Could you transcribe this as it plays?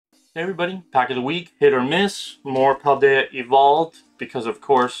Hey everybody, pack of the week, hit or miss, more Paldea Evolved, because of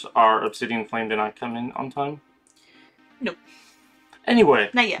course our Obsidian Flame did not come in on time. Nope. Anyway.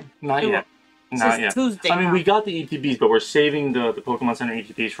 Not yet. Not yet. Not yet. Tuesday, I mean, we got the ETBs, but we're saving the Pokemon Center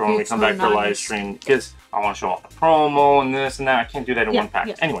ETBs for when we come back for live stream, because I want to show off the promo and this and that. I can't do that in one pack.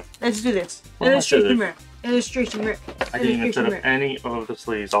 Yeah. Anyway. Let's do this. Illustration rare. Illustration rare. I didn't even set up any of the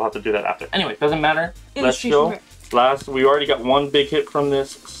sleeves. I'll have to do that after. Anyway, doesn't matter. Let's go. We already got one big hit from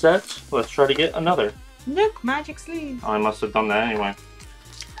this set. Let's try to get another. Look, magic sleeve. Oh, I must have done that anyway.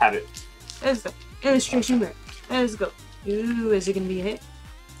 Have it. Let's go. Illustration rare. Let's go. Ooh, is it gonna be a hit?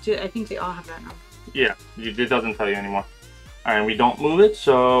 I think they all have that now. Yeah, it doesn't tell you anymore. Alright, we don't move it,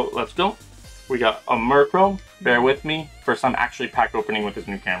 so let's go. We got a Murkrow. Bear with me. First time actually pack opening with this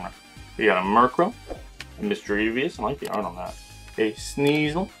new camera. We got a Murkrow. A Mischievous. I like the art on that. A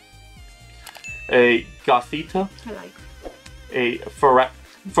Sneasel. A Gothita. I like. A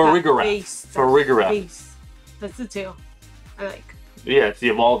Farigiraf. That's the tail. I like. Yeah, it's the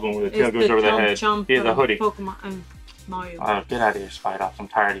evolved one where the tail goes over the head. He has a hoodie. Pokemon Mario. Get out of here, Spidoff. I'm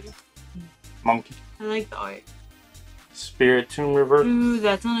tired of you. Monkey. I like the art. Spiritomb Reverse. Ooh,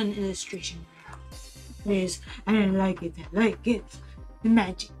 that's not an illustration. Yes, I like it. I like it. The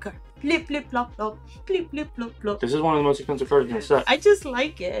magic card. Flip, flip, flop, flop. Flip, flip, flop, flop. This is one of the most expensive cards in the set. I just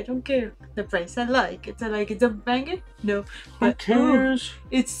like it. I don't care the price. I like it. It's a banger. No, who cares? Ooh,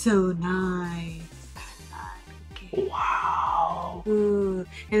 it's so nice. I like it. Wow. Ooh,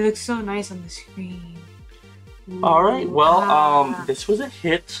 it looks so nice on the screen. Ooh, all right. Well, this was a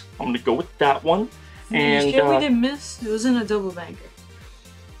hit. I'm gonna go with that one. And we didn't miss. It wasn't a double banger.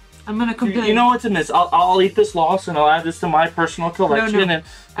 I'm gonna complain. You know what's a miss? I'll eat this loss and I'll add this to my personal collection. No.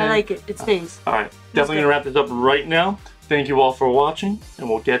 I like it. It stays. All right, definitely gonna wrap this up right now. Thank you all for watching, and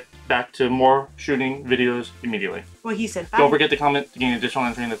we'll get back to more shooting videos immediately. Well, he said bye. Don't forget to comment to gain additional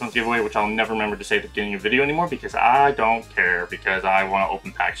entry in this month's giveaway, which I'll never remember to say at the beginning of the video anymore because I don't care, because I want to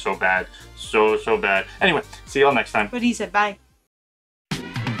open packs so bad, so bad. Anyway, see y'all next time. But he said bye.